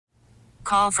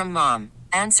Call from mom.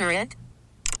 Answer it.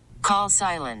 Call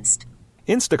silenced.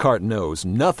 Instacart knows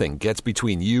nothing gets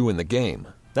between you and the game.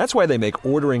 That's why they make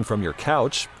ordering from your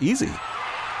couch easy.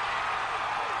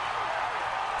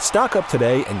 Stock up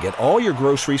today and get all your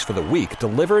groceries for the week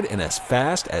delivered in as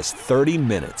fast as 30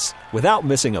 minutes without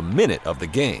missing a minute of the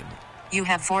game. You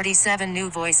have 47 new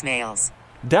voicemails.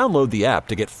 Download the app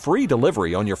to get free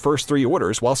delivery on your first 3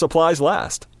 orders while supplies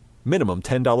last. Minimum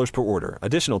 $10 per order.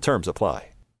 Additional terms apply.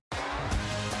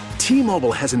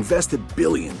 T-Mobile has invested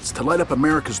billions to light up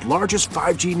America's largest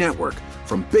 5G network,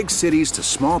 from big cities to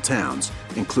small towns,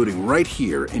 including right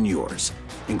here in yours.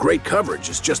 And great coverage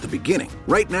is just the beginning.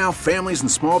 Right now, families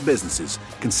and small businesses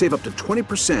can save up to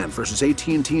 20% versus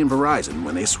AT&T and Verizon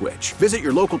when they switch. Visit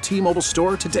your local T-Mobile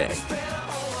store today.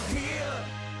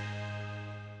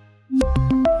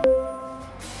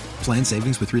 Plan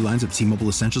savings with 3 lines of T-Mobile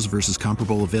Essentials versus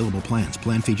comparable available plans.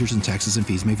 Plan features and taxes and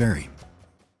fees may vary.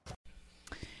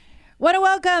 Want to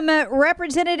welcome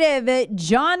Representative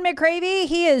John McCravy.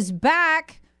 He is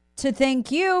back to thank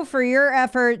you for your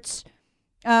efforts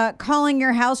calling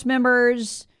your House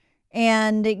members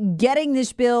and getting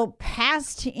this bill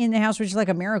passed in the House, which is like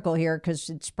a miracle here because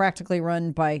it's practically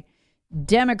run by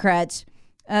Democrats.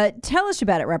 Tell us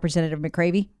about it, Representative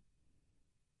McCravy.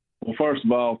 Well, first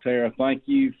of all, Tara, thank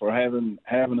you for having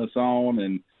us on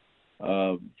and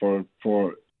for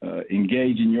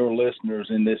engaging your listeners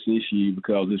in this issue,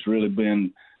 because it's really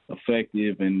been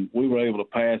effective, and we were able to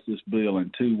pass this bill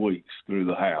in 2 weeks through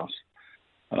the House.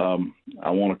 I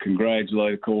want to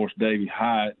congratulate, of course, Davey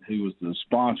Hyatt, who was the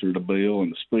sponsor of the bill,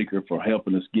 and the Speaker for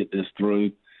helping us get this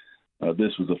through.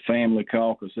 This was a family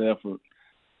caucus effort,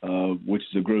 which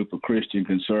is a group of Christian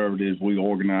conservatives we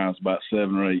organized about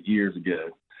 7 or 8 years ago.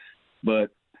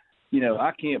 But,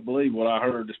 I can't believe what I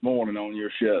heard this morning on your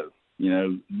show.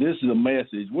 This is a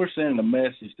message. We're sending a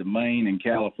message to Maine and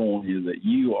California that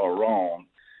you are wrong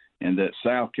and that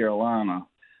South Carolina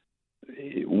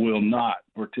will not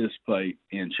participate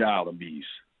in child abuse.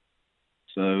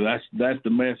 So that's the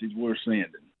message we're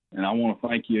sending. And I want to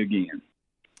thank you again.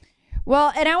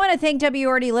 Well, and I want to thank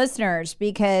WRD listeners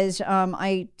because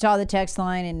I saw the text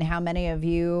line and how many of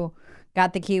you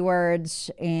got the keywords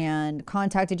and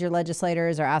contacted your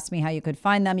legislators or asked me how you could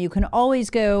find them. You can always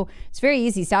go, it's very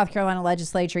easy, South Carolina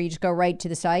legislature, you just go right to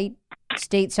the site,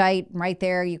 state site, right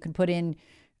there. You can put in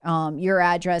your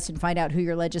address and find out who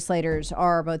your legislators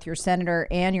are, both your senator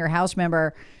and your House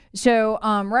member. So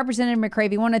Representative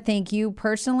McCravy, I want to thank you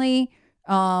personally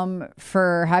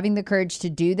for having the courage to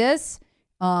do this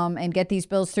and get these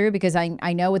bills through, because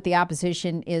I know what the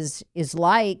opposition is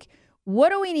like. What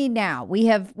do we need now? We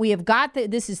have got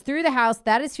this is through the House.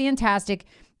 That is fantastic.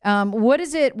 What do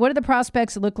the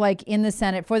prospects look like in the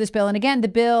Senate for this bill? And again, the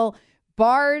bill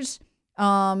bars.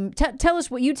 Tell us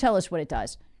what it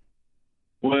does.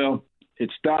 Well,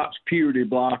 it stops puberty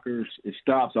blockers. It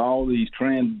stops all these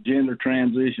transgender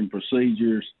transition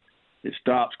procedures. It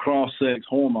stops cross-sex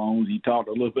hormones. You talked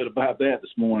a little bit about that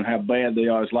this morning, how bad they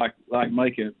are. It's like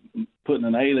putting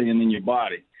an alien in your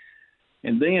body.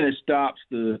 And then it stops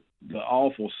the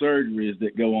awful surgeries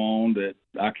that go on that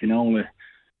I can only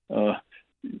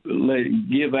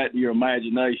give that to your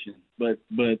imagination. But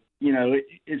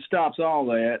it stops all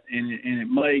that, and it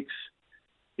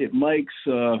makes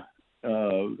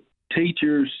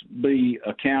teachers be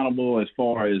accountable as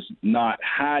far as not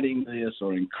hiding this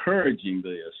or encouraging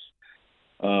this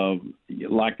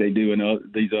like they do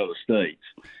in these other states.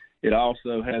 It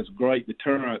also has great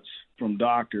deterrence from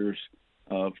doctors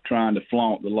of trying to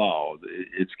flaunt the law.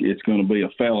 It's going to be a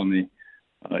felony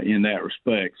in that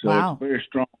respect. So wow. It's a very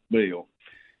strong bill.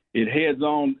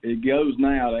 It goes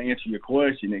now, to answer your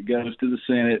question, it goes to the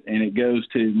Senate and it goes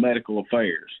to Medical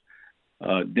Affairs.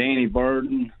 Danny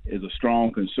Burden is a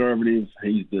strong conservative.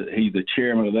 He's the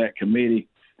chairman of that committee,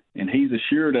 and he's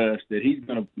assured us that he's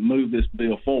going to move this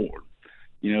bill forward.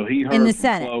 He heard in the from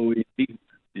Senate. Chloe.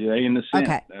 In the Senate.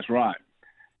 Okay. That's right.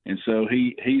 And so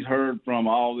he's heard from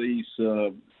all these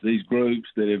groups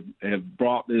that have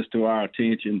brought this to our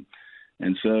attention,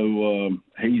 and so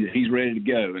he's ready to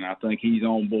go, and I think he's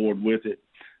on board with it.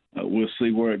 We'll see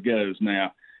where it goes.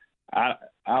 Now,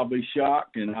 I'll be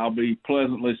shocked and I'll be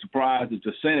pleasantly surprised if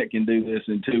the Senate can do this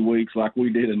in 2 weeks like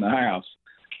we did in the House.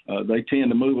 They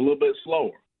tend to move a little bit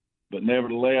slower, but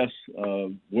nevertheless,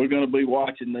 we're going to be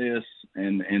watching this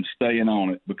and staying on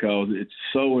it, because it's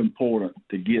so important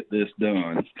to get this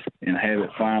done and have it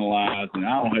finalized. And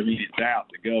I don't have any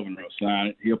doubt the governor will sign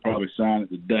it. He'll probably sign it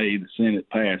the day the Senate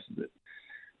passes it.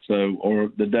 So, or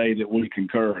the day that we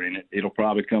concur in it. It'll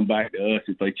probably come back to us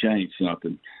if they change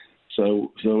something.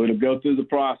 So it'll go through the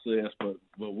process, but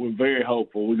we're very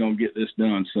hopeful we're going to get this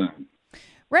done soon.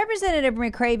 Representative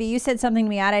McCravy, you said something to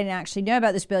me I didn't actually know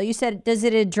about this bill. You said, does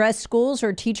it address schools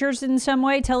or teachers in some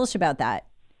way? Tell us about that.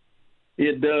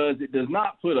 It does. It does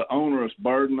not put an onerous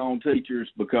burden on teachers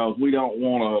because we don't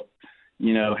want to,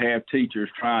 have teachers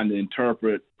trying to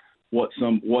interpret what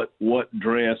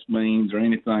dress means or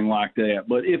anything like that.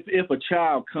 But if a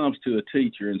child comes to a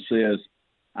teacher and says,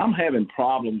 I'm having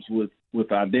problems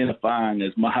with identifying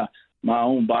as my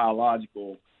own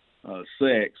biological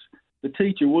sex, the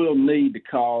teacher will need to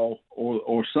call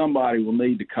or somebody will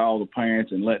need to call the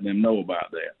parents and let them know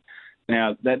about that.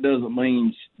 Now, that doesn't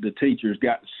mean the teacher's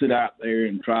got to sit out there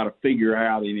and try to figure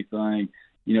out anything.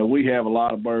 We have a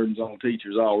lot of burdens on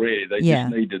teachers already. They just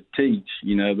need to teach.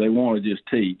 They want to just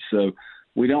teach. So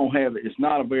we don't have – it's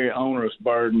not a very onerous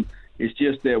burden. It's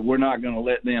just that we're not going to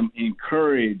let them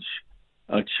encourage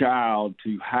a child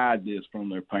to hide this from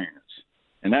their parents.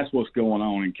 And that's what's going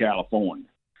on in California,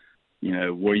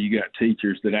 where you got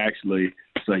teachers that actually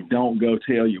say, don't go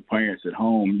tell your parents at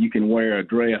home. You can wear a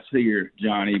dress here,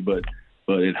 Johnny, but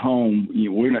at home,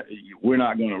 we're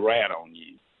not going to rat on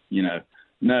you.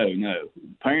 No.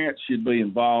 Parents should be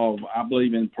involved. I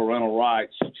believe in parental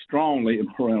rights, strongly in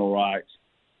parental rights,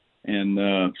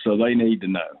 and so they need to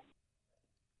know.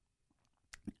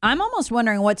 I'm almost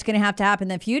wondering what's going to have to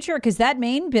happen in the future because that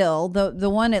Maine bill, the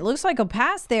one it looks like will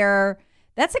pass there,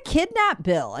 that's a kidnap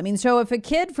bill. I mean, so if a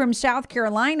kid from South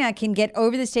Carolina can get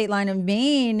over the state line of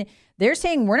Maine, they're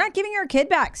saying we're not giving our kid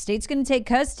back. State's going to take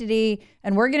custody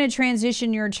and we're going to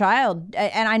transition your child.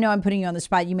 And I know I'm putting you on the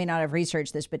spot. You may not have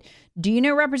researched this, but do you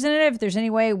know, Representative, if there's any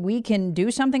way we can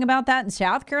do something about that in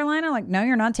South Carolina? Like, no,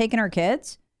 you're not taking our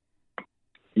kids?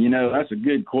 That's a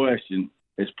good question.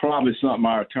 It's probably something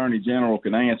our Attorney General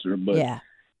can answer, but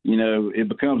it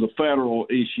becomes a federal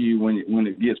issue when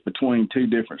it gets between two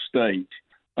different states,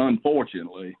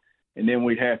 unfortunately. And then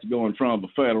we'd have to go in front of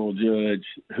a federal judge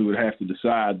who would have to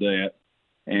decide that.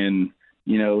 And,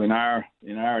 in our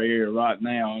area right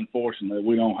now, unfortunately,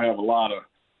 we don't have a lot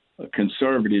of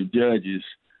conservative judges.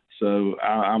 So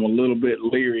I'm a little bit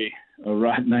leery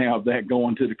right now of that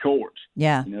going to the courts.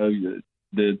 Yeah.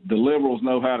 The liberals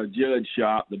know how to judge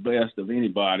shop the best of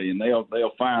anybody, and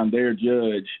they'll find their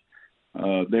judge,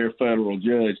 their federal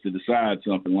judge, to decide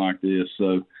something like this.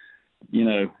 So,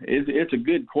 it's a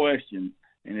good question,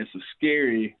 and it's a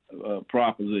scary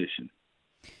proposition.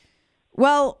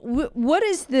 Well, what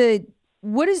is the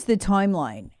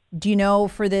timeline? Do you know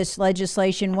for this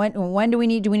legislation? When do we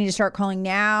need to start calling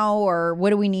now, or what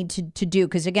do we need to do?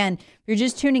 Because again, if you're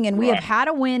just tuning in, we have had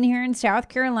a win here in South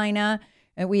Carolina,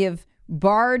 and we have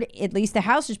barred, at least the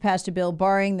House has passed a bill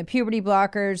barring the puberty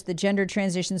blockers, the gender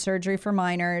transition surgery for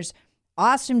minors.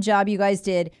 Awesome job you guys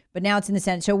did, but now it's in the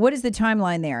Senate. So what is the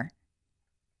timeline there?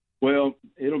 Well,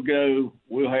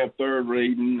 we'll have third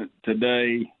reading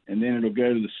today, and then it'll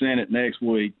go to the Senate next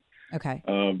week. Okay.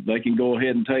 They can go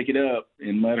ahead and take it up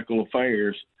in medical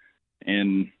affairs.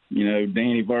 And,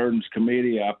 Danny Burden's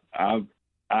committee, I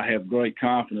have great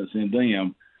confidence in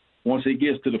them. Once it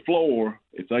gets to the floor,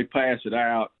 if they pass it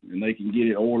out and they can get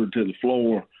it ordered to the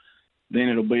floor, then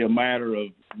it'll be a matter of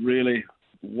really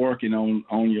working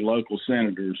on your local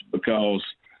senators because,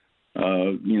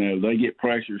 they get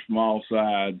pressures from all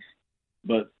sides.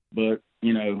 But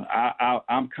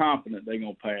I'm confident they're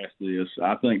going to pass this.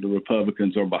 I think the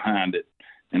Republicans are behind it,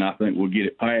 and I think we'll get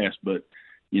it passed. But,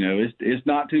 it's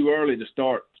not too early to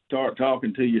start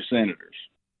talking to your senators.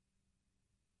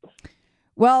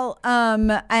 Well,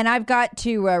 and I've got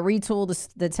to retool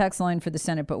the text line for the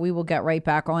Senate, but we will get right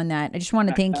back on that. I just want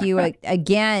to thank you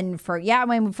again for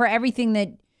everything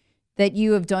that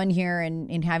you have done here and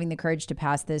in having the courage to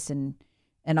pass this and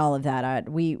all of that.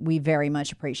 We very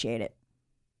much appreciate it.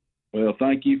 Well,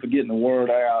 thank you for getting the word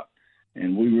out,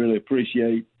 and we really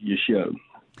appreciate your show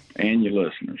and your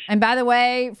listeners. And by the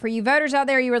way, for you voters out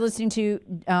there, you were listening to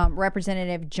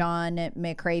Representative John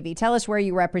McCravy. Tell us where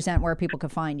you represent, where people can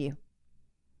find you.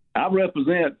 I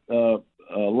represent a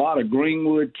lot of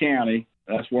Greenwood County.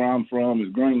 That's where I'm from, is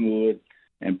Greenwood,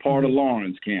 and part of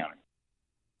Lawrence County.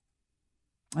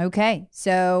 Okay,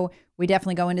 so we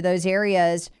definitely go into those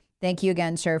areas. Thank you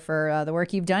again, sir, for the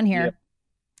work you've done here. Yep.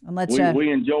 And let's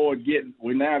we enjoyed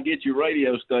we now get your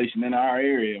radio station in our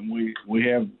area, and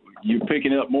you're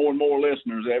picking up more and more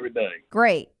listeners every day.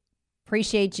 Great.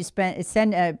 Appreciate you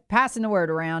passing the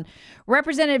word around.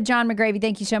 Representative John McCravy,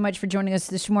 thank you so much for joining us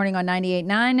this morning on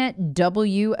 98.9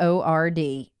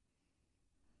 WORD.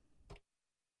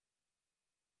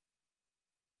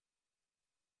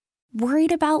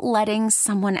 Worried about letting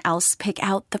someone else pick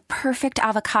out the perfect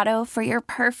avocado for your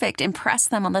perfect impress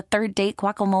them on the third date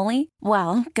guacamole?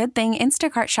 Well, good thing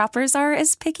Instacart shoppers are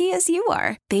as picky as you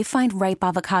are. They find ripe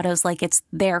avocados like it's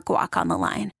their guac on the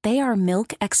line. They are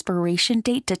milk expiration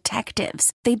date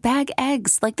detectives. They bag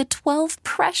eggs like the 12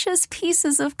 precious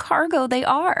pieces of cargo they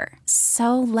are.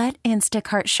 So let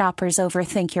Instacart shoppers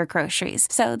overthink your groceries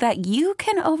so that you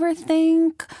can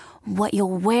overthink what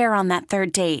you'll wear on that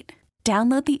third date.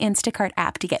 Download the Instacart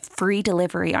app to get free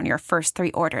delivery on your first 3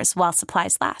 orders while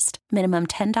supplies last. Minimum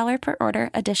 $10 per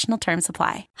order. Additional terms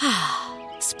apply.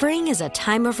 Spring is a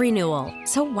time of renewal,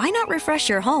 so why not refresh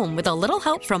your home with a little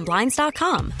help from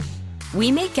Blinds.com?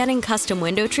 We make getting custom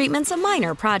window treatments a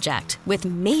minor project with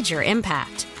major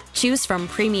impact. Choose from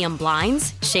premium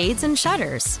blinds, shades, and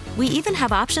shutters. We even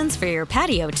have options for your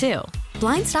patio, too.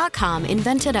 Blinds.com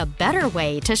invented a better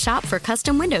way to shop for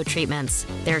custom window treatments.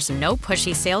 There's no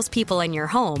pushy salespeople in your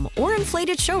home or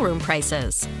inflated showroom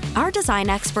prices. Our design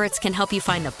experts can help you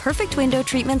find the perfect window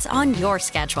treatments on your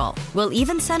schedule. We'll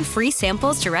even send free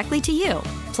samples directly to you.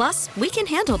 Plus, we can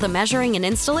handle the measuring and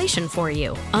installation for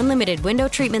you. Unlimited window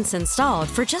treatments installed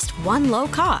for just one low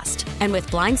cost. And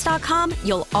with Blinds.com,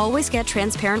 you'll always get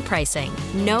transparent pricing.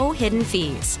 No hidden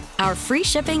fees. Our free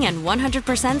shipping and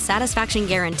 100% satisfaction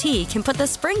guarantee can put the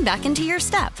spring back into your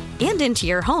step and into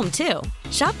your home, too.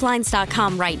 Shop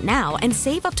Blinds.com right now and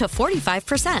save up to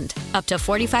 45%. Up to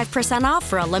 45% off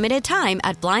for a limited time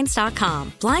at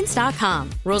Blinds.com. Blinds.com.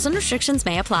 Rules and restrictions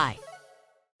may apply.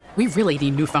 We really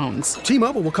need new phones.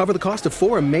 T-Mobile will cover the cost of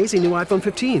 4 amazing new iPhone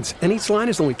 15s, and each line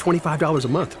is only $25 a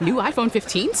month. New iPhone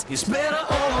 15s? It's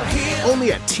better over here.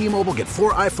 Only at T-Mobile, get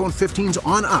 4 iPhone 15s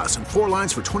on us and 4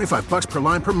 lines for $25 per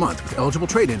line per month with eligible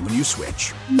trade-in when you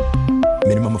switch.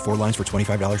 Minimum of 4 lines for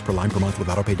 $25 per line per month with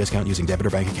autopay discount using debit or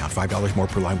bank account. $5 more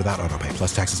per line without autopay,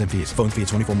 plus taxes and fees. Phone fee at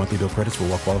 24 monthly bill credits for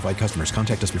well-qualified customers.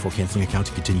 Contact us before canceling account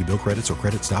to continue bill credits or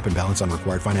credit stop and balance on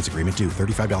required finance agreement due.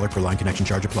 $35 per line connection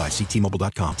charge applies. See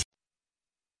T-Mobile.com.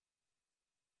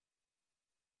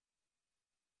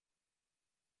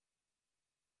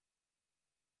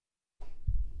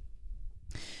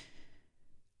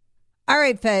 All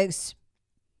right, folks.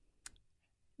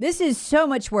 This is so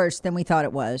much worse than we thought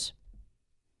it was.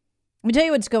 Let me tell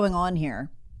you what's going on here.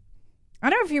 I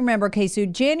don't know if you remember, okay, so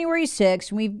January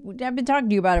 6th, I've been talking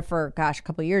to you about it for, a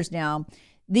couple of years now.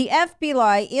 The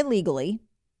FBI illegally,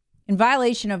 in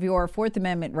violation of your Fourth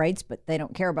Amendment rights, but they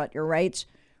don't care about your rights,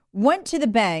 went to the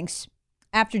banks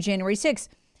after January 6th.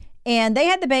 And they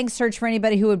had the banks search for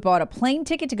anybody who had bought a plane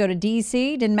ticket to go to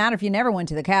D.C. Didn't matter if you never went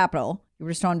to the Capitol. You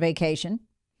were just on vacation.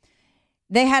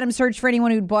 They had them search for anyone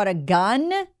who'd bought a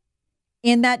gun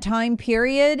in that time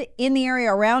period in the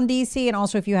area around D.C. and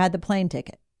also if you had the plane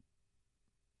ticket.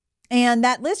 And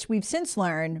that list, we've since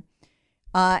learned,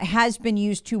 has been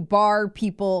used to bar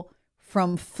people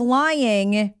from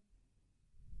flying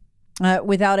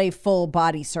without a full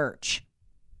body search.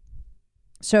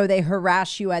 So they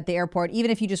harass you at the airport,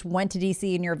 even if you just went to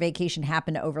D.C. and your vacation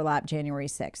happened to overlap January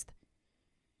 6th.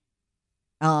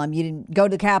 You didn't go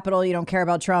to the Capitol. You don't care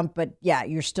about Trump, but yeah,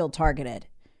 you're still targeted.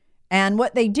 And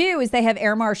what they do is they have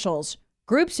air marshals.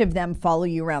 Groups of them follow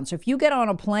you around. So if you get on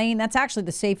a plane, that's actually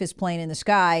the safest plane in the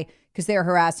sky because they're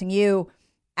harassing you.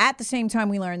 At the same time,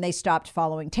 we learned they stopped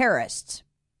following terrorists.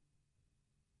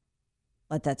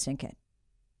 Let that sink in.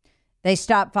 They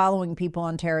stopped following people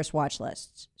on terrorist watch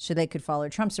lists so they could follow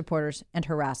Trump supporters and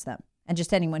harass them and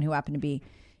just anyone who happened to be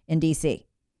in D.C.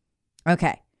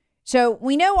 Okay. So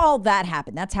we know all that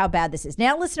happened. That's how bad this is.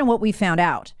 Now listen to what we found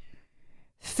out.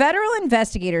 Federal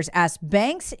investigators asked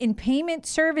banks and payment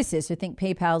services, so think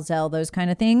PayPal, Zelle, those kind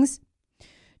of things,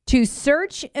 to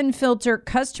search and filter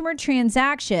customer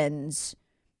transactions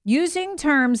using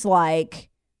terms like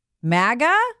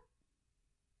MAGA,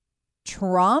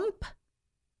 Trump.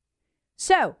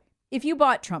 So if you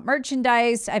bought Trump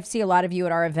merchandise, I see a lot of you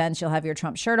at our events, you'll have your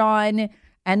Trump shirt on.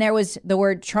 And there was the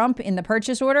word Trump in the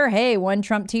purchase order. Hey, one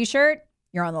Trump t-shirt,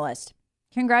 you're on the list.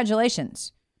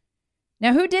 Congratulations.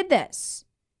 Now, who did this?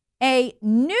 A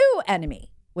new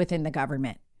enemy within the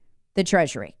government, the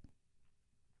Treasury.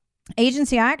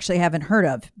 Agency I actually haven't heard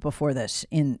of before this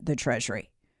in the Treasury.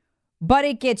 But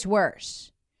it gets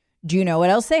worse. Do you know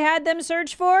what else they had them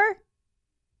search for?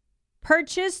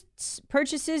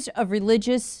 Purchases of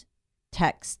religious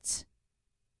texts.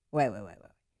 Wait.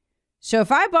 So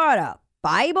if I bought a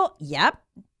Bible, yep.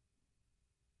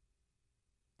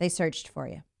 They searched for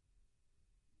you.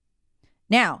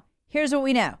 Now, here's what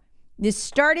we know. This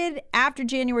started after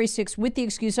January 6th with the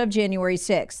excuse of January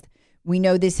 6th. We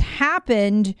know this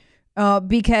happened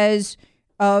because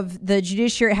of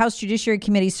the House Judiciary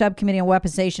Committee Subcommittee on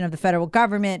Weaponization of the Federal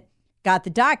Government got the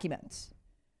documents,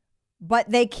 but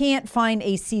they can't find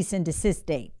a cease and desist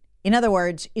date. In other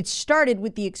words, it started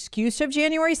with the excuse of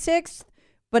January 6th,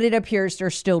 but it appears they're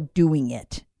still doing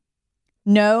it.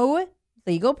 No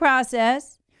legal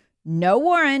process, no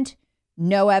warrant,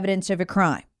 no evidence of a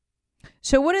crime.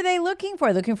 So what are they looking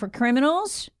for? Looking for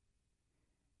criminals?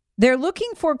 They're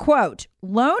looking for, quote,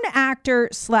 lone actor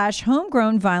 /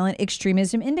 homegrown violent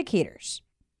extremism indicators,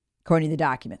 according to the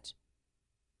documents.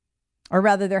 Or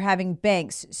rather, they're having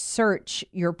banks search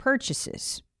your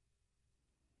purchases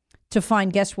to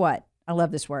find, guess what? I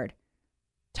love this word.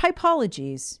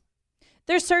 Typologies.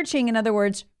 They're searching, in other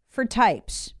words, for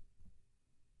types.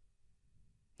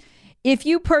 If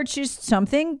you purchased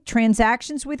something,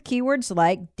 transactions with keywords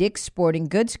like Dick's Sporting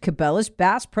Goods, Cabela's,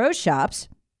 Bass Pro Shops,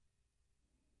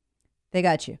 they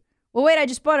got you. Well, wait, I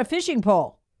just bought a fishing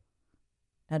pole.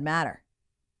 Doesn't matter.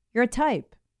 You're a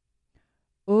type.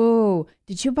 Ooh,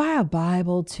 did you buy a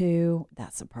Bible too?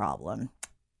 That's a problem.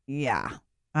 Yeah,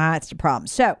 that's the problem.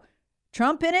 So,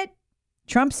 Trump in it.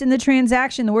 Trump's in the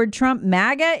transaction. The word Trump,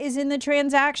 MAGA, is in the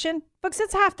transaction. Folks,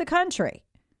 it's half the country.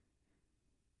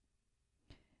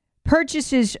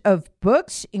 Purchases of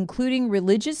books, including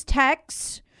religious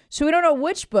texts. So we don't know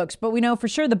which books, but we know for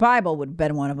sure the Bible would have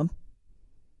been one of them.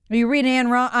 Are you reading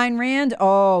Ayn Rand?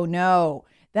 Oh, no.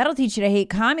 That'll teach you to hate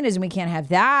communism. We can't have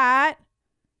that.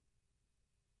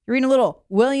 You're reading a little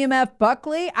William F.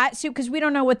 Buckley? Because we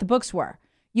don't know what the books were.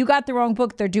 You got the wrong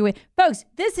book. They're doing. Folks,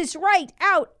 this is right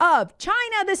out of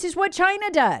China. This is what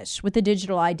China does with the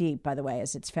digital ID, by the way,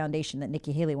 as its foundation that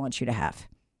Nikki Haley wants you to have.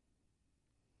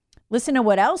 Listen to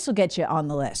what else will get you on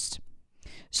the list.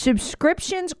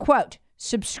 Subscriptions, quote,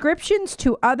 subscriptions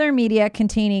to other media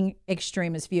containing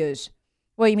extremist views.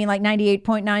 Well, you mean like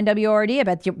 98.9 WRD? I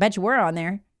bet you we're on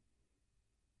there.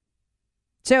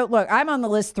 So, look, I'm on the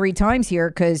list 3 times here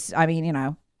because, I mean,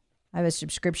 I have a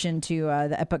subscription to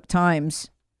the Epoch Times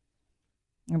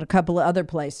and a couple of other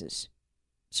places.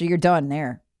 So you're done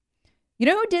there. You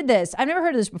know who did this? I've never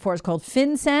heard of this before. It's called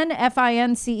FinCEN,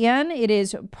 FINCEN. It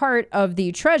is part of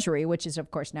the Treasury, which is, of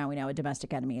course, now we know a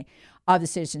domestic enemy of the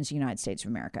citizens of the United States of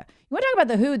America. You want to talk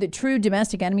about who the true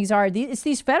domestic enemies are? It's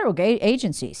these federal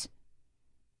agencies.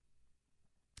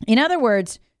 In other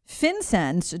words,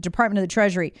 FinCEN, Department of the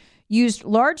Treasury, used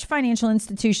large financial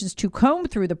institutions to comb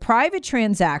through the private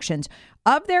transactions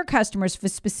of their customers for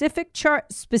specific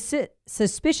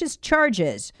suspicious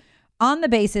charges on the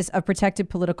basis of protected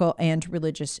political and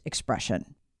religious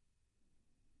expression.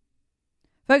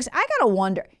 Folks, I got to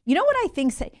wonder, you know what I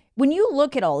think? When you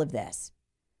look at all of this,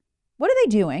 what are they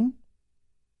doing?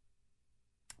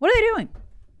 What are they doing?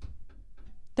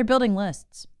 They're building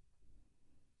lists.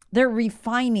 They're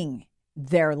refining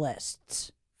their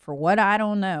lists. For what, I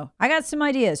don't know. I got some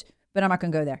ideas, but I'm not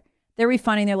going to go there. They're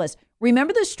refining their list.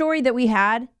 Remember the story that we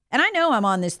had? And I know I'm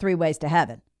on this 3 ways to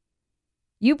heaven.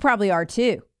 You probably are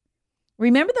too.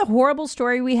 Remember the horrible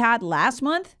story we had last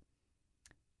month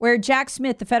where Jack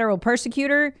Smith, the federal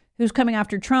persecutor who's coming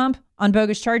after Trump on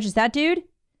bogus charges, that dude,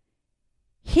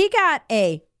 he got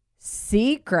a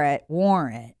secret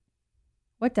warrant.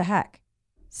 What the heck?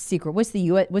 Secret. What's the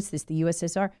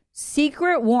USSR?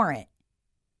 Secret warrant.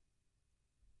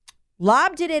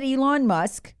 Lobbed it at Elon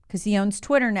Musk, because he owns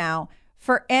Twitter now,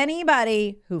 for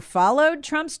anybody who followed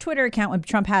Trump's Twitter account when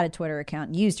Trump had a Twitter account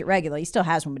and used it regularly. He still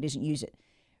has one, but doesn't use it.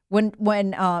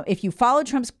 If you follow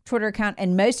Trump's Twitter account,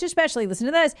 and most especially, listen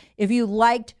to this, if you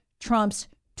liked Trump's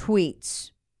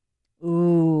tweets,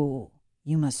 ooh,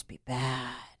 you must be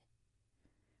bad.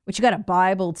 But you got a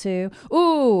Bible too.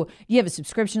 Ooh, you have a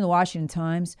subscription to the Washington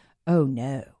Times. Oh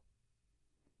no.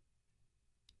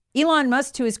 Elon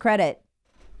Musk, to his credit,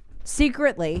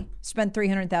 secretly spent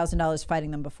 $300,000 fighting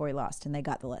them before he lost, and they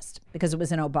got the list because it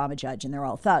was an Obama judge and they're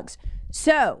all thugs.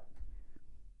 So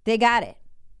they got it.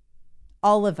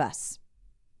 All of us.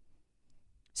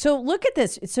 So look at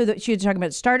this. So that she was talking about,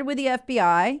 it started with the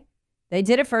FBI. They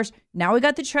did it first. Now we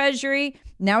got the Treasury.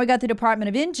 Now we got the Department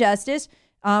of Injustice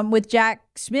with Jack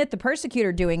Smith, the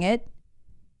persecutor, doing it.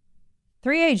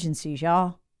 3 agencies,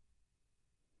 y'all.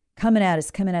 Coming at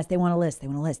us. They want a list. They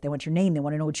want your name. They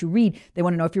want to know what you read. They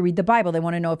want to know if you read the Bible. They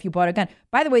want to know if you bought a gun.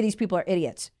 By the way, these people are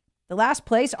idiots. The last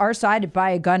place our side to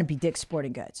buy a gun would be Dick's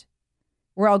Sporting Goods.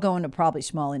 We're all going to probably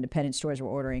small independent stores. We're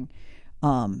ordering,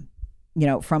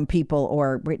 from people,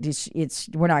 or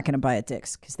we're not going to buy at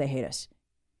Dick's because they hate us.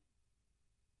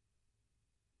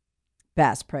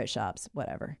 Bass Pro Shops,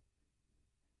 whatever.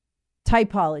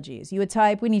 Typologies. You a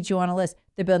type? We need you on a list.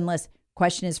 They're building a list.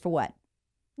 Question is for what?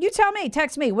 You tell me.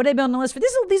 Text me. What are they building a list for?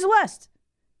 These are lists.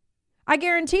 I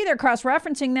guarantee they're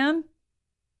cross-referencing them.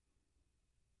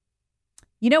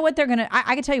 You know what they're going to...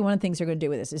 I can tell you one of the things they're going to do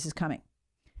with this. This is coming.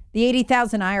 The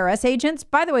 80,000 IRS agents.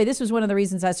 By the way, this was one of the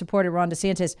reasons I supported Ron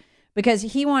DeSantis, because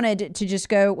he wanted to just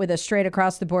go with a straight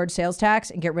across the board sales tax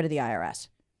and get rid of the IRS.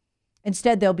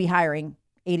 Instead, they'll be hiring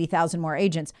 80,000 more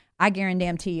agents. I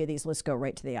guarantee you these lists go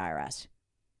right to the IRS.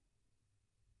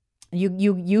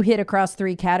 You hit across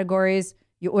 3 categories.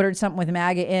 You ordered something with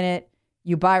MAGA in it.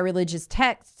 You buy religious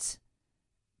texts,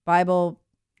 Bible,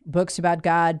 books about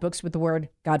God, books with the word,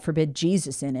 God forbid,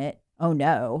 Jesus in it. Oh,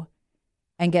 no.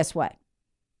 And guess what?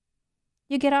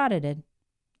 You get audited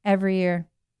every year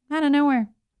out of nowhere.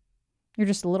 You're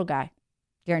just a little guy.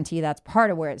 Guarantee you that's part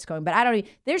of where it's going. But I don't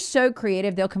even, they're so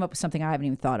creative, they'll come up with something I haven't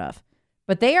even thought of.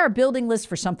 But they are building lists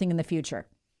for something in the future.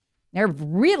 They're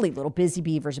really little busy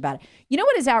beavers about it. You know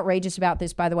what is outrageous about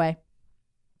this, by the way?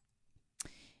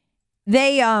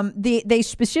 They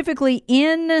specifically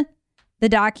in the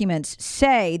documents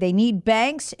say they need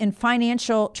banks and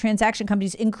financial transaction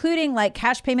companies, including like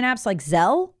cash payment apps like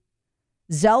Zelle.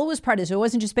 Zelle was part of this. It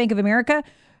wasn't just Bank of America,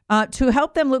 to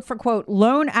help them look for, quote,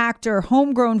 lone actor,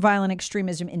 homegrown violent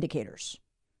extremism indicators.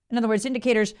 In other words,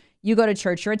 indicators, you go to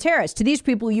church, you're a terrorist. To these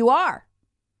people, you are.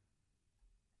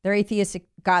 They're atheistic,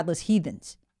 godless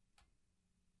heathens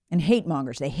and hate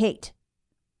mongers. They hate.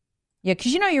 Yeah,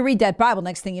 because you read that Bible,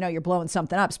 next thing you know, you're blowing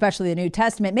something up, especially the New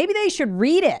Testament. Maybe they should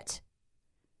read it.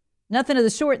 Nothing of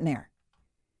the sort in there.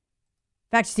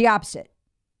 In fact, it's the opposite.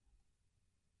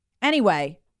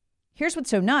 Anyway, here's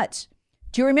what's so nuts.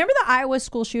 Do you remember the Iowa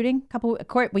school shooting? Well,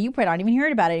 you probably don't even hear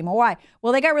about it anymore. Why?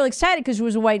 Well, they got really excited because it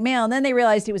was a white male, and then they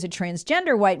realized it was a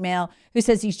transgender white male who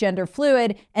says he's gender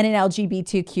fluid and an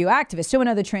LGBTQ activist. So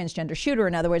another transgender shooter,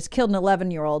 in other words, killed an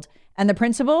 11-year-old. And the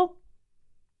principal?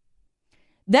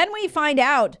 Then we find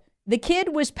out the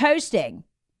kid was posting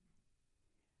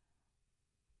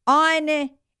on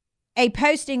a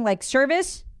posting like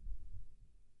service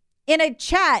in a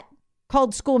chat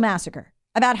called School Massacre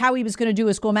about how he was going to do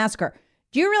a school massacre.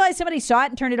 Do you realize somebody saw it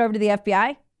and turned it over to the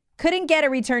FBI? Couldn't get a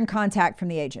return contact from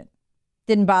the agent.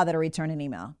 Didn't bother to return an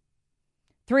email.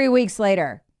 3 weeks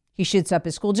later, he shoots up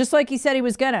his school just like he said he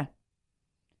was gonna.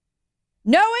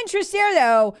 No interest there,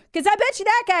 though, because I bet you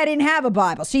that guy didn't have a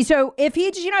Bible. See, so if he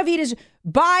does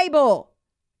Bible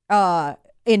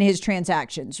in his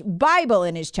transactions, Bible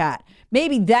in his chat,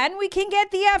 maybe then we can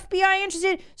get the FBI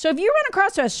interested. So if you run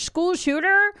across a school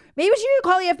shooter, maybe you should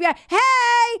call the FBI.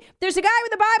 Hey, there's a guy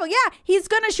with a Bible. Yeah, he's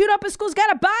going to shoot up a school. He's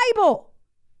got a Bible.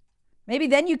 Maybe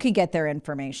then you can get their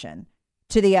information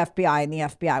to the FBI and the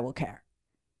FBI will care.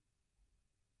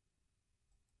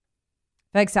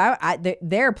 Folks,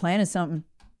 their plan is something.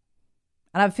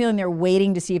 And I have a feeling they're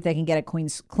waiting to see if they can get a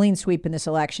clean sweep in this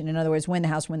election. In other words, win the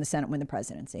House, win the Senate, win the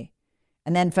presidency.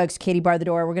 And then, folks, Katie bar the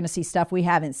door. We're going to see stuff we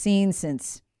haven't seen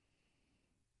since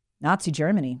Nazi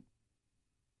Germany,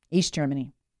 East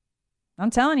Germany. I'm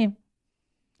telling you,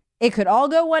 it could all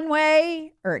go one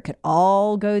way or it could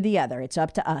all go the other. It's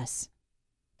up to us.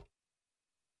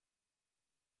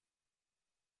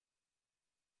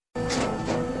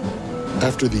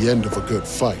 After the end of a good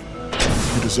fight,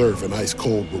 you deserve an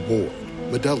ice-cold reward.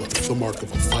 Modelo is the mark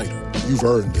of a fighter. You've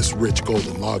earned this rich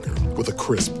golden lager with a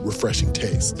crisp, refreshing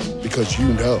taste. Because you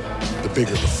know, the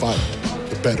bigger the fight,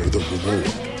 the better the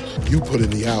reward. You put in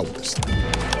the hours,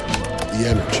 the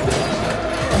energy,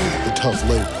 the tough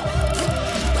labor.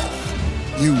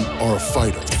 You are a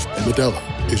fighter, and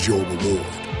Modelo is your reward.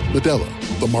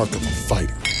 Modelo, the mark of a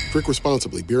fighter. Drink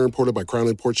responsibly. Beer imported by Crown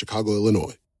Imports, Chicago,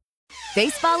 Illinois.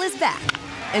 Baseball is back,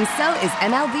 and so is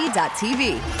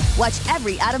MLB.tv. Watch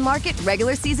every out-of-market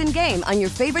regular season game on your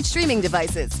favorite streaming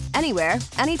devices, anywhere,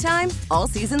 anytime, all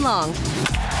season long.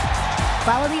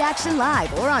 Follow the action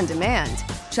live or on demand.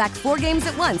 Track 4 games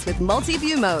at once with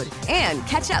multi-view mode and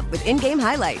catch up with in-game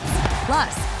highlights.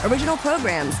 Plus, original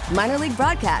programs, minor league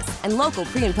broadcasts, and local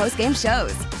pre- and post-game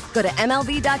shows. Go to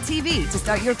MLB.tv to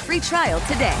start your free trial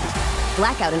today.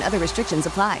 Blackout and other restrictions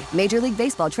apply. Major League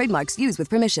Baseball trademarks used with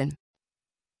permission.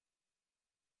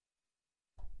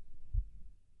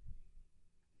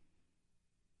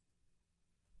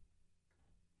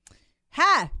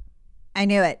 Ha! I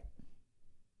knew it.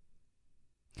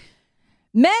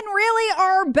 Men really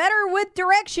are better with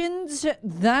directions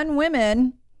than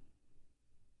women.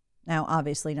 Now,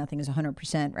 obviously, nothing is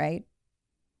 100%, right?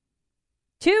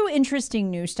 2 interesting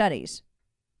new studies.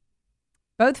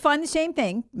 Both find the same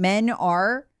thing. Men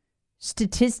are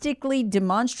statistically,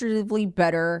 demonstratively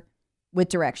better with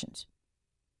directions,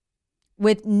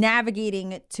 with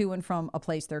navigating to and from a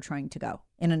place they're trying to go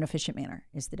in an efficient manner,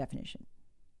 is the definition,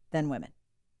 than women.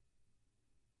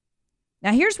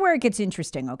 Now, here's where it gets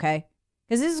interesting, okay?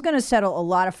 Because this is going to settle a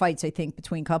lot of fights, I think,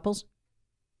 between couples,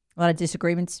 a lot of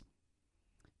disagreements.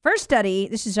 First study,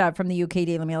 this is from the UK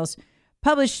Daily Mail's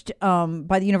published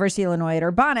by the University of Illinois at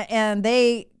Urbana, and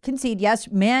they concede, yes,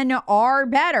 men are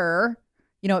better.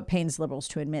 You know, it pains liberals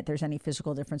to admit there's any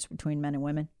physical difference between men and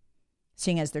women,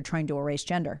 seeing as they're trying to erase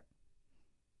gender.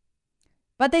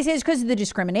 But they say it's because of the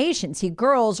discrimination. See,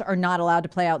 girls are not allowed to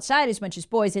play outside as much as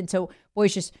boys, and so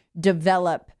boys just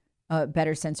develop a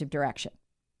better sense of direction.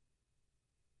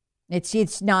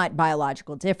 It's not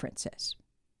biological differences.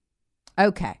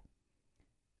 Okay.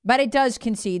 But it does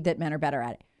concede that men are better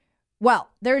at it. Well,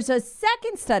 there's a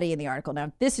second study in the article.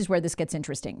 Now, this is where this gets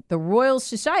interesting. The Royal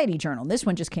Society Journal. This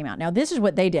one just came out. Now, this is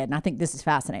what they did, and I think this is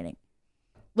fascinating.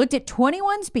 Looked at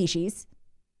 21 species.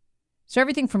 So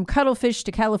everything from cuttlefish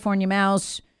to California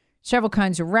mouse, several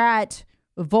kinds of rat,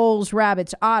 voles,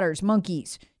 rabbits, otters,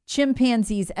 monkeys,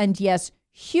 chimpanzees, and yes,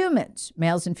 humans,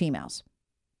 males and females,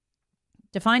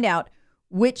 to find out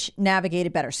which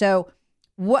navigated better. So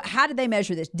how did they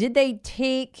measure this? Did they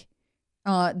take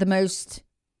the most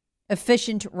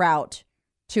efficient route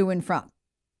to and from?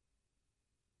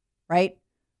 Right?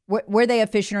 Were they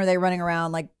efficient, or are they running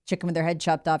around like chicken with their head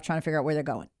chopped off trying to figure out where they're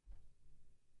going?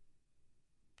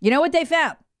 You know what they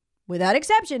found? Without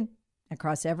exception,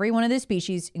 across every one of the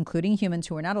species, including humans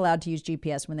who are not allowed to use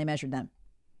GPS when they measured them,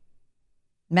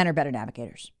 men are better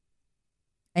navigators.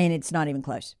 And it's not even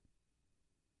close.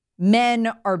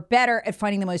 Men are better at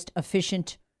finding the most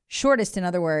efficient, shortest, in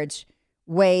other words,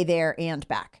 way there and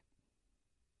back.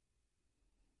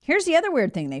 Here's the other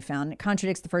weird thing they found. It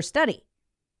contradicts the first study.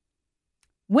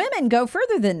 Women go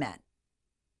further than men.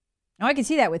 Now, I can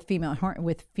see that with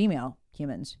female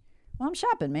humans. Well, I'm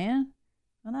shopping, man.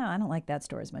 Well, no, I don't like that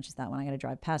store as much as that one. I got to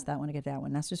drive past that one to get that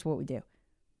one. That's just what we do.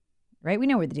 Right? We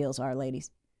know where the deals are, ladies.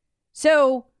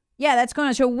 So, yeah, that's going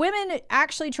on. So women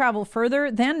actually travel further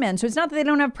than men. So it's not that they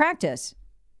don't have practice,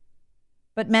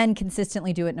 but men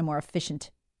consistently do it in a more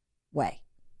efficient way.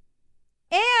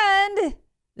 And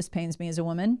this pains me as a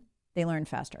woman, they learn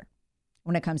faster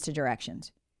when it comes to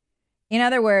directions. In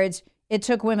other words, it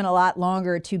took women a lot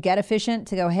longer to get efficient,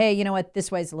 to go, hey, you know what?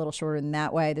 This way is a little shorter than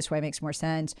that way. This way makes more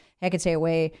sense. Hey, I could say a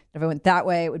way. If I went that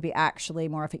way, it would be actually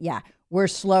more efficient. Yeah, we're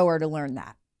slower to learn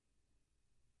that.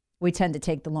 We tend to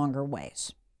take the longer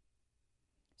ways.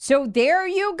 So there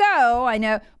you go. I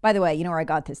know. By the way, you know where I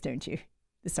got this, don't you?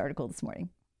 This article this morning.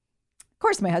 Of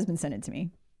course, my husband sent it to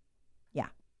me. Yeah.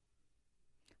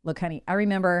 Look, honey, I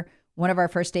remember one of our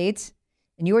first dates,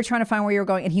 and you were trying to find where you were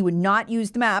going, and he would not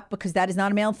use the map because that is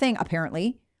not a male thing,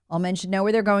 apparently. All men should know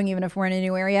where they're going, even if we're in a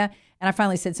new area. And I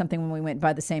finally said something when we went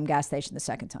by the same gas station the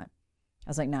second time. I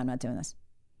was like, no, I'm not doing this.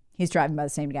 He's driving by the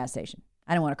same gas station.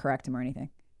 I didn't want to correct him or anything.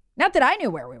 Not that I knew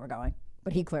where we were going,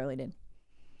 but he clearly did.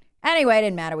 Anyway, it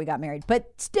didn't matter. We got married.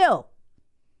 But still,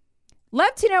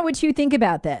 love to know what you think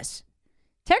about this.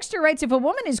 Texter writes, if a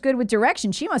woman is good with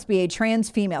direction, she must be a trans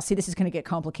female. See, this is going to get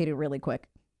complicated really quick.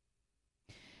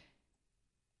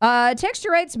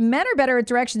 Texter writes, men are better at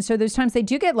directions, so those times they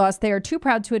do get lost, they are too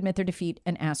proud to admit their defeat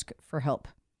and ask for help.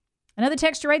 Another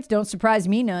texter writes, don't surprise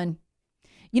me none.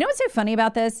 You know what's so funny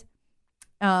about this?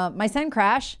 My son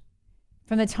Crash,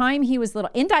 from the time he was little,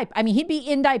 he'd be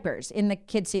in diapers in the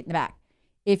kid seat in the back.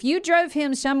 If you drove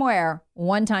him somewhere,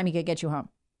 one time he could get you home.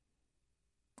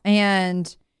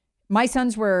 And my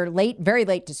sons were very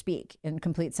late to speak in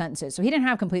complete sentences. So he didn't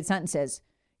have complete sentences.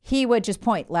 He would just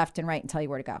point left and right and tell you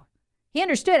where to go. He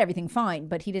understood everything fine,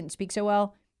 but he didn't speak so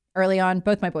well early on.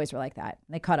 Both my boys were like that.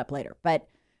 They caught up later. But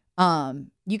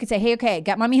you could say, hey, okay,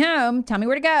 got mommy home. Tell me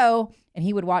where to go. And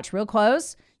he would watch real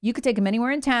close. You could take him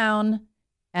anywhere in town.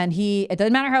 And it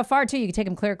doesn't matter how far, too. You could take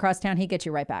him clear across town. He'd get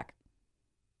you right back.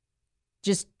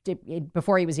 Just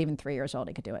before he was even 3 years old,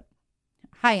 he could do it.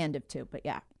 High end of 2, but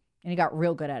yeah. And he got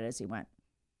real good at it as he went.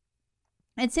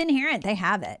 It's inherent. They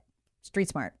have it. Street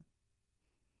smart.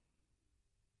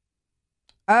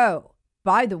 Oh,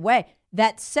 by the way,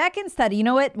 that second study, you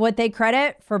know what they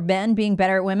credit for men being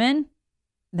better at women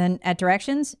than at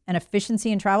directions and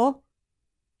efficiency in travel?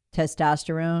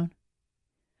 Testosterone.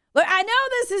 Look, I know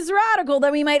this is radical,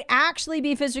 that we might actually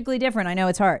be physically different. I know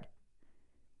it's hard.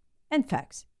 And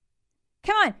facts.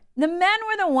 Come on. The men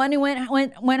were the one who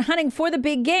went hunting for the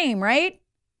big game, right?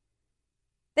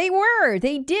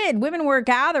 They did. Women were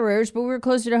gatherers, but we were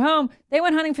closer to home. They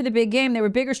went hunting for the big game. They were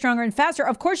bigger, stronger, and faster.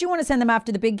 Of course you want to send them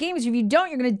after the big games. If you don't,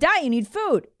 you're going to die. You need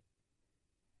food.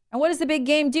 And what does the big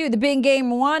game do? The big game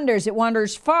wanders. It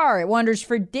wanders far. It wanders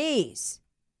for days.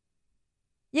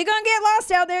 You're going to get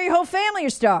lost out there. Your whole family will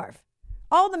starve.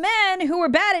 All the men who were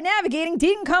bad at navigating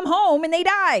didn't come home and they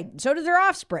died. So did their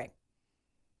offspring.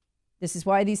 This is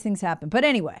why these things happen. But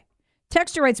anyway,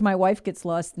 texter writes, my wife gets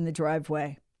lost in the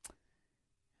driveway.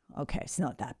 Okay, it's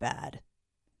not that bad.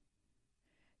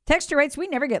 Texter writes, we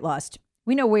never get lost.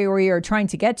 We know where we are trying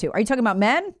to get to. Are you talking about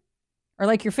men or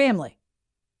like your family?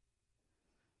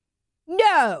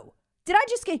 No. Did I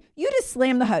just get, you just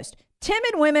slammed the host.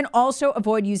 Timid women also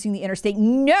avoid using the interstate.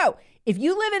 No. If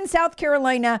you live in South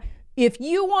Carolina, if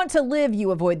you want to live,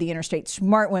 you avoid the interstate.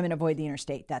 Smart women avoid the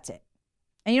interstate. That's it.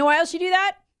 And you know why else you do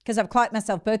that? Because I've caught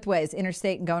myself both ways.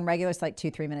 Interstate and going regular is like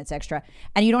 2-3 minutes extra.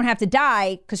 And you don't have to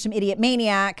die because some idiot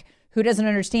maniac who doesn't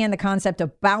understand the concept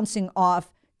of bouncing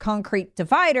off concrete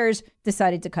dividers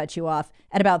decided to cut you off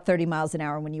at about 30 miles an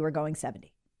hour when you were going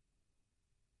 70.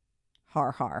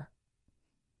 Har har.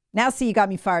 Now see, you got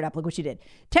me fired up. Look what you did.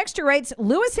 Texter writes,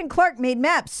 Lewis and Clark made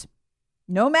maps.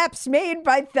 No maps made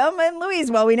by Thelma and Louise.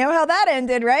 Well, we know how that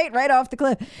ended, right? Right off the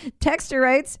cliff. Texter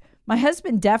writes, my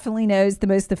husband definitely knows the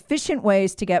most efficient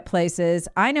ways to get places.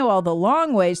 I know all the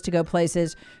long ways to go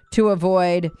places to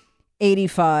avoid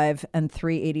 85 and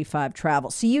 385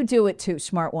 travel. So you do it too,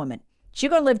 smart woman. She's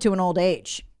going to live to an old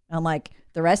age, unlike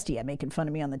the rest of you making fun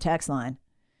of me on the text line.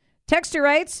 Texter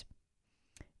writes,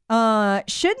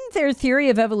 shouldn't their theory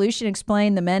of evolution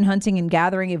explain the men hunting and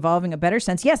gathering evolving a better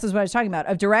sense? Yes, that's what I was talking about,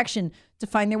 of direction to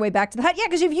find their way back to the hut. Yeah,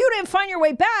 because if you didn't find your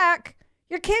way back,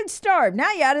 your kids starved.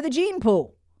 Now you're out of the gene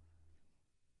pool.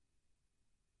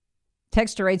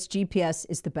 Texter writes, GPS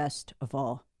is the best of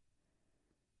all.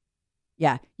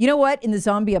 Yeah. You know what? In the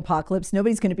zombie apocalypse,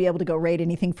 nobody's going to be able to go raid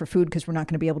anything for food because we're not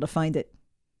going to be able to find it.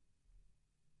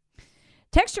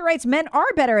 Texter writes, men are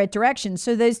better at directions,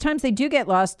 so those times they do get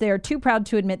lost, they are too proud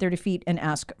to admit their defeat and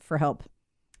ask for help.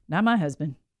 Not my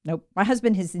husband. Nope. My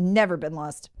husband has never been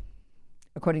lost,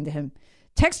 according to him.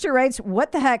 Texter writes,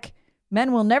 what the heck?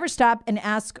 Men will never stop and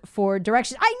ask for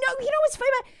directions. I know. You know what's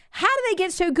funny about how do they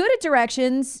get so good at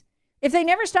directions if they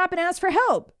never stop and ask for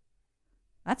help?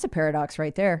 That's a paradox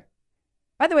right there.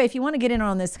 By the way, if you want to get in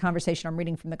on this conversation, I'm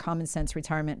reading from the Common Sense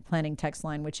Retirement Planning text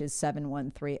line, which is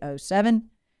 71307.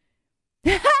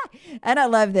 And I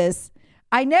love this.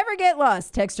 I never get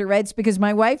lost, Texter writes, because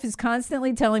my wife is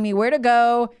constantly telling me where to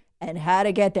go and how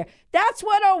to get there. That's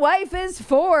what a wife is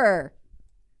for.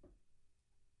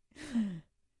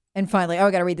 And finally,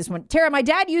 I got to read this one. Tara, my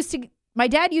dad used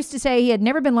to say he had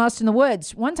never been lost in the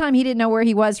woods. One time he didn't know where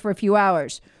he was for a few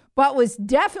hours, but was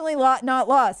definitely not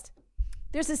lost.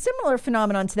 There's a similar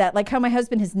phenomenon to that, like how my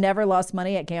husband has never lost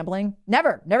money at gambling.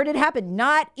 Never did happen.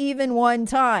 Not even one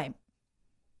time.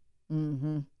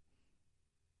 Mm-hmm.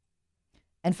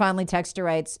 And finally, Texter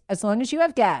writes, as long as you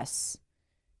have gas,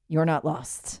 you're not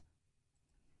lost.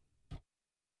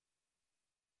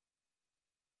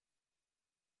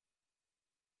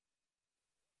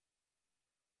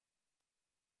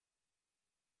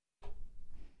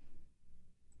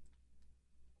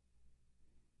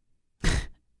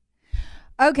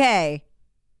 Okay.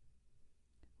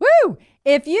 Woo!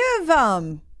 If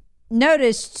you've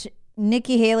noticed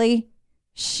Nikki Haley,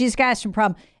 she's got some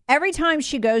problem. Every time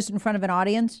she goes in front of an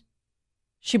audience,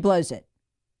 she blows it.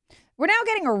 We're now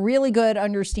getting a really good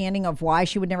understanding of why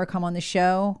she would never come on the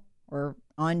show or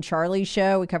on Charlie's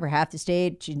show. We cover half the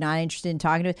state. She's not interested in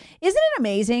talking to us. Isn't it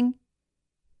amazing?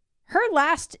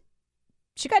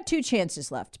 She got 2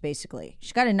 chances left, basically.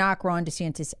 She got to knock Ron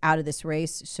DeSantis out of this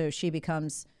race so she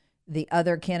becomes the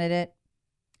other candidate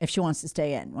if she wants to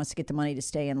stay in, wants to get the money to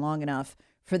stay in long enough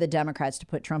for the Democrats to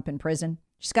put Trump in prison.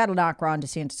 She's got to knock Ron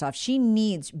DeSantis off. She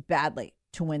needs badly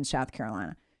to win South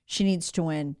Carolina. She needs to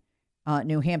win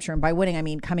New Hampshire. And by winning, I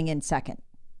mean coming in second.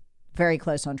 Very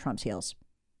close on Trump's heels.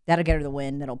 That'll get her the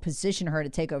win. That'll position her to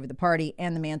take over the party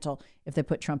and the mantle if they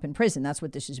put Trump in prison. That's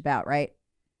what this is about, right?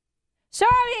 So,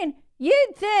 I mean,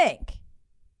 you'd think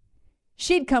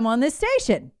she'd come on this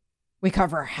station. We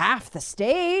cover half the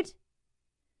state.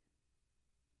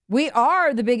 We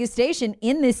are the biggest station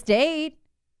in this state.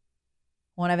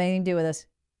 Won't have anything to do with us.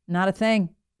 Not a thing.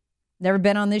 Never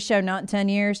been on this show, not in 10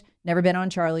 years. Never been on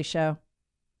Charlie's show.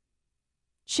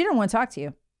 She didn't want to talk to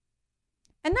you.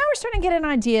 And now we're starting to get an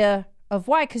idea of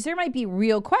why, because there might be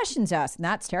real questions asked, and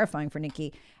that's terrifying for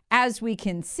Nikki, as we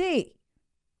can see.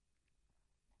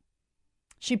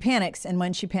 She panics, and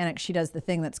when she panics, she does the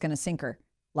thing that's going to sink her.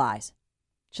 Lies.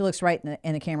 She looks right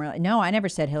in the camera. No, I never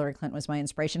said Hillary Clinton was my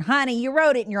inspiration. Honey, you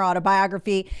wrote it in your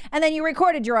autobiography, and then you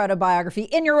recorded your autobiography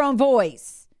in your own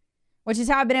voice, which is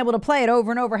how I've been able to play it over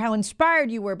and over, how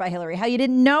inspired you were by Hillary, how you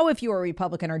didn't know if you were a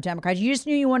Republican or Democrat. You just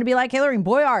knew you wanted to be like Hillary, and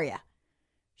boy, are you.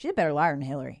 She's a better liar than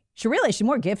Hillary. She's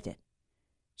more gifted.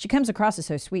 She comes across as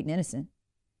so sweet and innocent.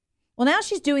 Well, now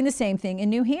she's doing the same thing in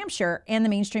New Hampshire, and the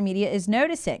mainstream media is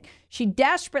noticing. She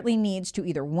desperately needs to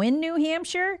either win New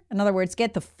Hampshire, in other words,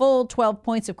 get the full 12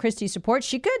 points of Christie's support.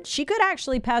 She could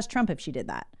actually pass Trump if she did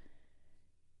that,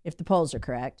 if the polls are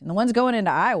correct. And the ones going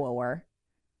into Iowa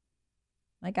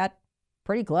got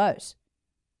pretty close.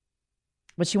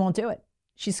 But she won't do it.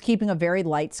 She's keeping a very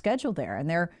light schedule there. And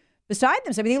they're beside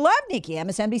them. I mean, they love Nikki.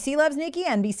 MSNBC loves Nikki.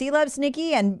 NBC loves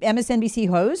Nikki. And MSNBC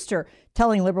hosts are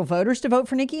telling liberal voters to vote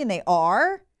for Nikki, and they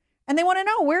are. And they want to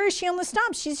know, where is she on the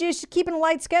stump? She's just keeping a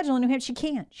light schedule in New Hampshire.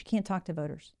 She can't talk to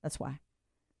voters. That's why.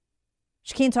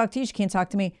 She can't talk to you. She can't talk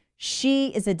to me. She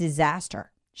is a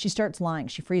disaster. She starts lying.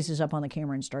 She freezes up on the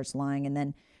camera and starts lying. And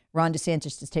then Ron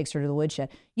DeSantis just takes her to the woodshed.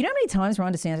 You know how many times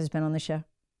Ron DeSantis has been on the show?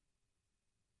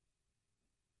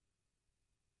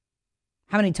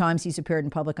 How many times he's appeared in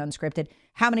public unscripted?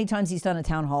 How many times he's done a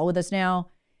town hall with us now?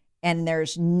 And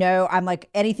there's no, I'm like,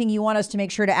 anything you want us to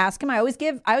make sure to ask him? I always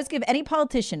give any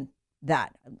politician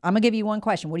that. I'm gonna give you one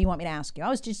question. What do you want me to ask you? I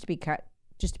was just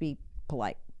to be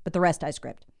polite, but the rest I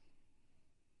script.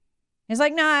 He's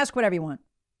like, no, ask whatever you want.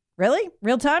 Really?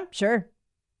 Real time? Sure.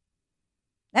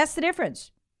 That's the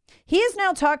difference. He has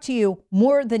now talked to you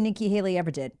more than Nikki Haley ever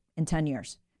did in 10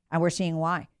 years. And we're seeing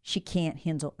why. She can't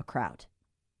handle a crowd.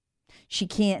 She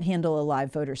can't handle a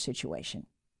live voter situation.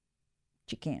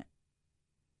 She can't.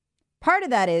 Part of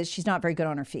that is she's not very good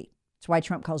on her feet. That's why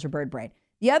Trump calls her bird brain.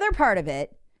 The other part of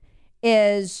it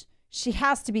is she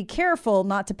has to be careful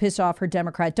not to piss off her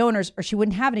Democrat donors, or she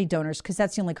wouldn't have any donors, because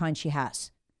that's the only kind she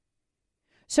has.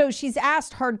 So she's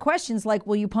asked hard questions like,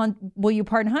 will you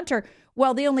pardon Hunter?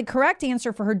 Well, the only correct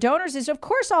answer for her donors is, of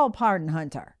course I'll pardon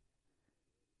Hunter.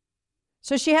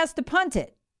 So she has to punt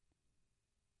it.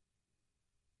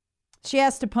 She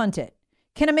has to punt it.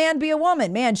 Can a man be a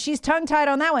woman? Man, she's tongue-tied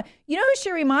on that one. You know who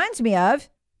she reminds me of?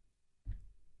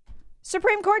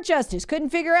 Supreme Court Justice. Couldn't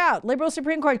figure out. Liberal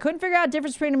Supreme Court. Couldn't figure out the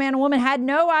difference between a man and a woman. Had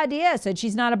no idea. Said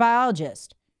she's not a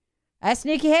biologist. That's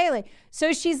Nikki Haley.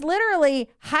 So she's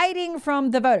literally hiding from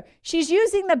the voter. She's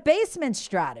using the basement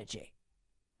strategy.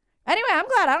 Anyway, I'm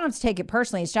glad I don't have to take it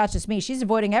personally. It's not just me. She's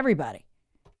avoiding everybody.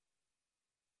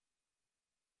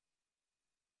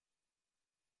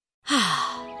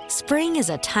 Spring is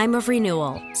a time of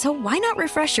renewal, so why not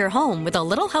refresh your home with a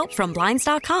little help from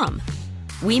Blinds.com?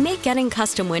 We make getting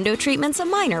custom window treatments a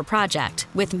minor project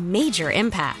with major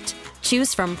impact.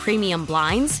 Choose from premium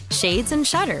blinds, shades, and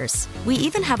shutters. We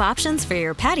even have options for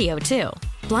your patio, too.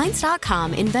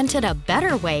 Blinds.com invented a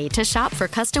better way to shop for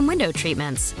custom window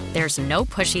treatments. There's no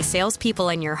pushy salespeople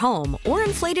in your home or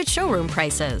inflated showroom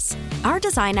prices. Our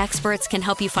design experts can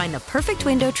help you find the perfect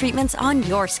window treatments on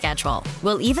your schedule.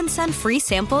 We'll even send free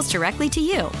samples directly to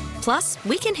you. Plus,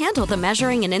 we can handle the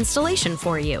measuring and installation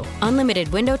for you. Unlimited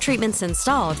window treatments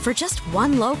installed for just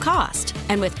one low cost.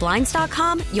 And with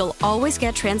Blinds.com, you'll always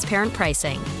get transparent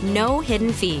pricing. No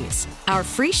hidden fees. Our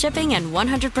free shipping and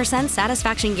 100%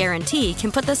 satisfaction guarantee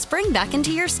can put the spring back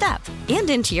into your step and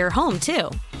into your home,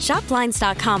 too. Shop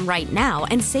Blinds.com right now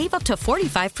and save up to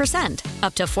 45%.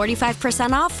 Up to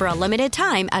 45% off for a limited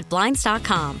time at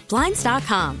Blinds.com.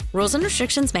 Blinds.com. Rules and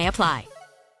restrictions may apply.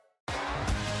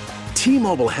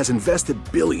 T-Mobile has invested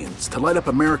billions to light up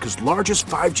America's largest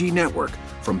 5G network,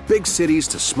 from big cities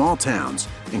to small towns,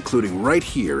 including right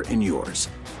here in yours.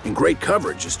 And great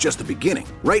coverage is just the beginning.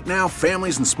 Right now,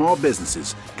 families and small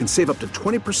businesses can save up to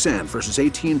 20% versus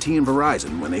AT&T and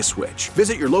Verizon when they switch.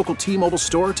 Visit your local T-Mobile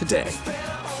store today.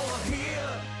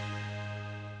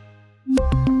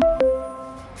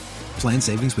 Plan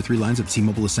savings with 3 lines of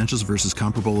T-Mobile Essentials versus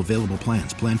comparable available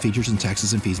plans. Plan features and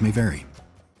taxes and fees may vary.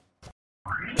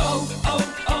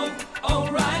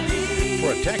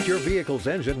 Protect your vehicle's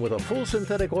engine with a full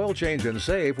synthetic oil change and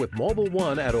save with Mobil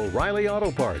 1 at O'Reilly Auto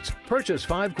Parts. Purchase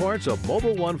 5 quarts of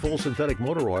Mobil 1 full synthetic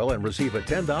motor oil and receive a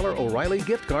 $10 O'Reilly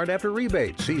gift card after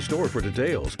rebate. See store for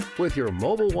details. With your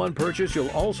Mobil 1 purchase,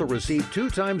 you'll also receive 2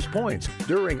 times points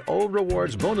during O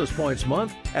Rewards Bonus Points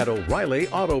Month at O'Reilly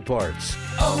Auto Parts.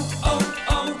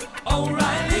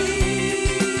 O'Reilly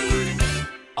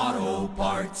Auto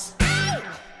Parts.